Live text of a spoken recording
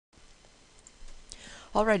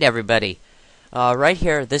Alright everybody, right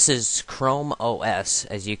here this is Chrome OS,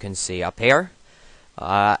 as you can see up here.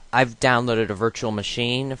 I've downloaded a virtual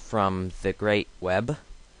machine from the great web,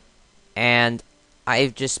 and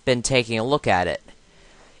I've just been taking a look at it.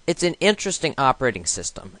 It's an interesting operating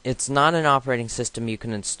system. It's not an operating system you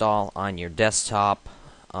can install on your desktop,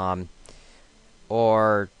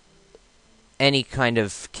 or any kind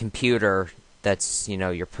of computer that's,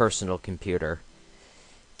 your personal computer.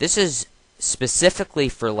 This is specifically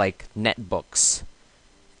for like netbooks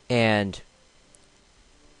and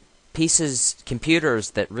computers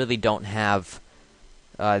that really don't have,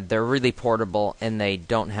 they're really portable and they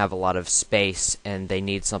don't have a lot of space and they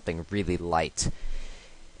need something really light.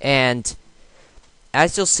 And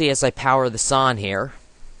as you'll see as I power this on here,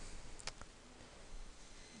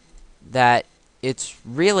 that it's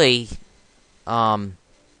really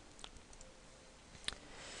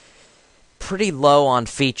pretty low on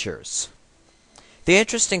features. The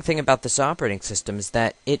interesting thing about this operating system is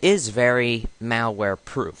that it is very malware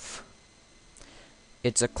proof.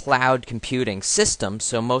 It's a cloud computing system,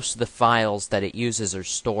 so most of the files that it uses are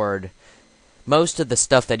stored, most of the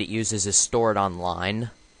stuff that it uses is stored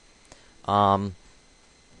online. The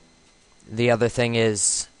other thing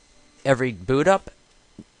is, every boot up,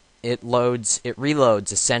 it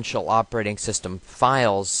reloads essential operating system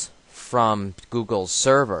files from Google's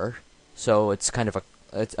server. So it's kind of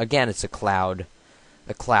it's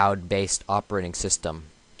a cloud-based operating system.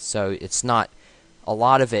 So it's not, a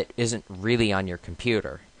lot of it isn't really on your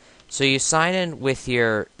computer. So you sign in with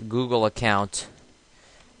your Google account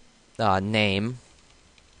name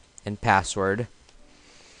and password,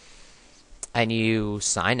 and you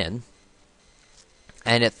sign in,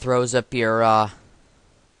 and it throws up your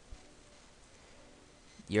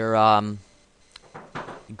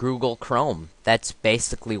Google Chrome. That's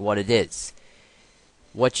basically what it is.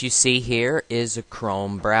 What you see here is a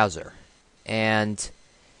Chrome browser, and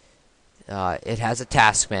it has a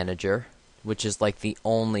task manager, which is like the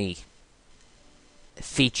only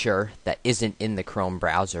feature that isn't in the Chrome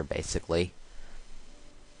browser, basically.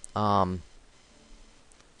 So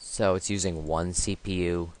it's using one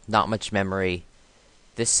CPU, not much memory.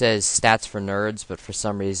 This says stats for nerds, but for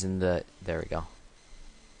some reason there we go.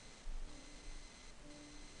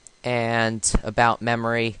 And about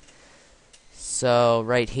memory, so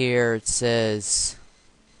right here it says,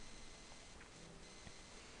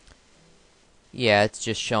 yeah, it's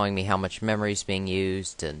just showing me how much memory is being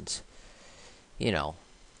used, and and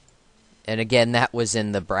again, that was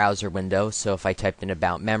in the browser window, so if I typed in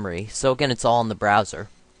about memory, so again, it's all in the browser.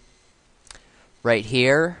 Right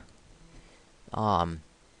here,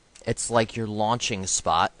 it's like your launching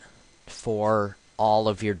spot for all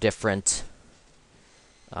of your different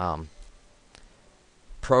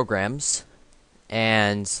programs,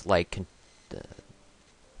 and like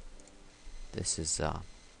this is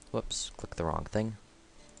whoops, click the wrong thing.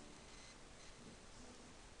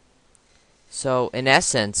 So in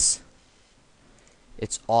essence,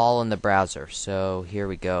 it's all in the browser. So here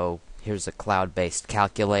we go. Here's a cloud-based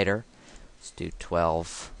calculator. Let's do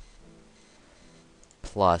 12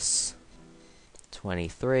 plus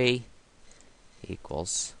 23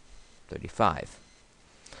 equals 35.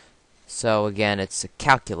 So again, it's a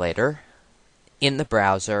calculator in the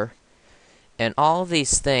browser, and all of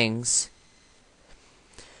these things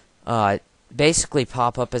basically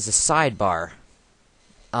pop up as a sidebar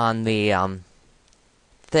on the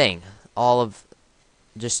thing.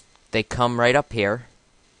 They come right up here,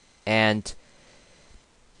 and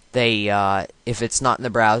they if it's not in the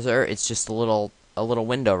browser, it's just a little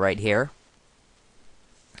window right here.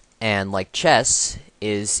 And like chess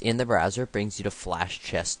is in the browser, it brings you to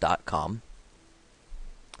flashchess.com.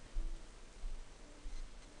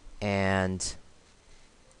 And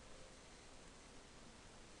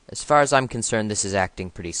as far as I'm concerned, this is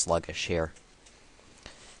acting pretty sluggish here.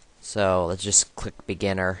 So let's just click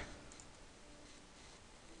beginner.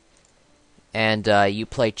 And you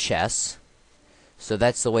play chess. So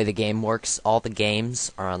that's the way the game works. All the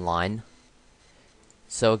games are online.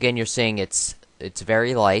 So again, you're seeing it's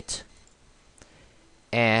very light.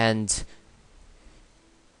 And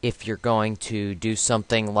if you're going to do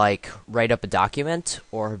something like write up a document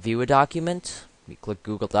or view a document, you click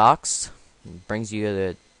Google Docs. It brings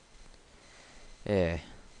you to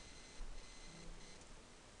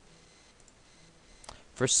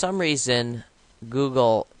for some reason,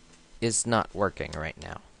 Google is not working right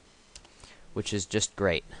now, which is just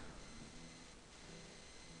great.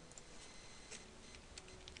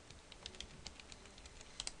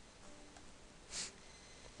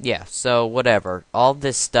 Yeah, so whatever. All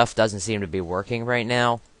this stuff doesn't seem to be working right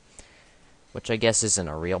now, which I guess isn't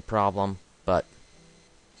a real problem, but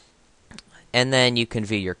and then you can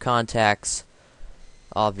view your contacts,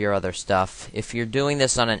 all of your other stuff. If you're doing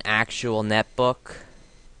this on an actual netbook,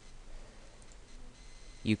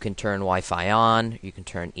 you can turn Wi-Fi on, you can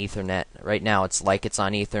turn Ethernet. Right now it's like it's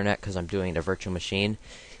on Ethernet because I'm doing it in a virtual machine.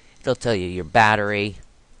 It'll tell you your battery,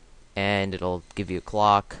 and it'll give you a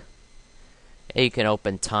clock. And you can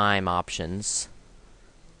open time options.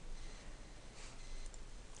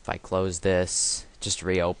 If I close this, it just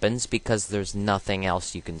reopens because there's nothing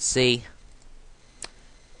else you can see.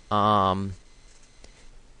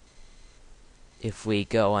 If we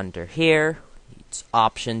go under here, it's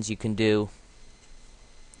options you can do.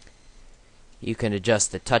 You can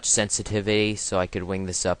adjust the touch sensitivity, so I could wing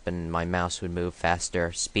this up and my mouse would move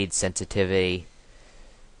faster. Speed sensitivity.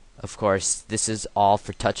 Of course, this is all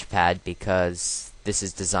for touchpad because this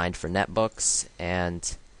is designed for netbooks,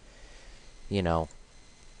 and, you know,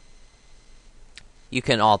 you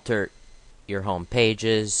can alter your home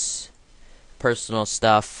pages, personal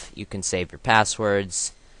stuff. You can save your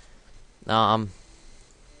passwords. Under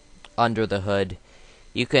the hood,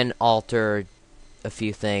 you can alter a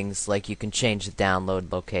few things, like you can change the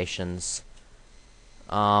download locations.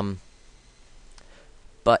 But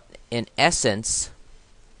in essence,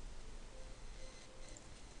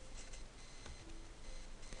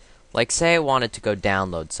 like say I wanted to go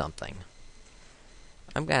download something.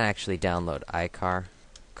 I'm gonna actually download iCar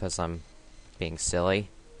because I'm being silly.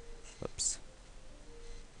 Whoops.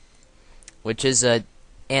 Which is a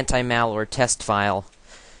anti-malware test file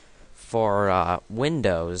for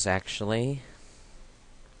Windows, actually.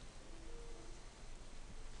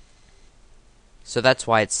 So that's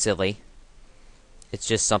why it's silly. It's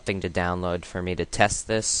just something to download for me to test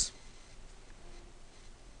this.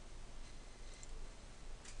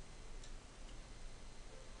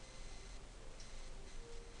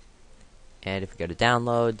 And if we go to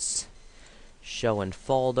downloads, show in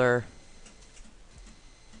folder,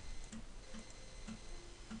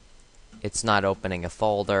 it's not opening a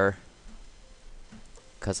folder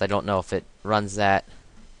because I don't know if it runs that.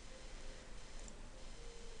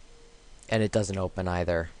 And it doesn't open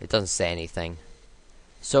either. It doesn't say anything.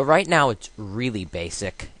 So right now it's really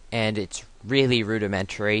basic, and it's really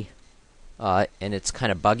rudimentary, and it's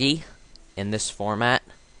kind of buggy in this format.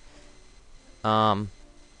 But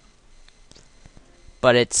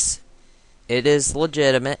it is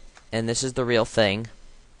legitimate, and this is the real thing,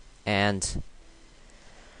 and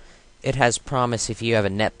it has promise if you have a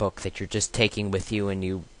netbook that you're just taking with you and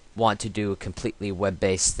you want to do a completely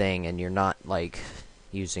web-based thing and you're not, like,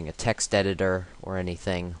 using a text editor or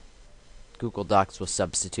anything. Google Docs will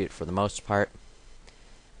substitute for the most part.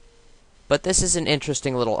 But this is an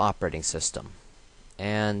interesting little operating system.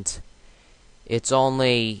 And it's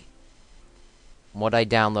only... what I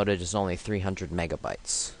downloaded is only 300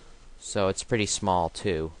 megabytes. So it's pretty small,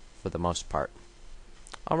 too, for the most part.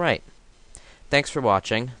 Alright. Thanks for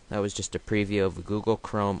watching. That was just a preview of Google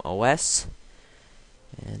Chrome OS.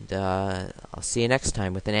 And I'll see you next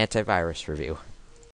time with an antivirus review.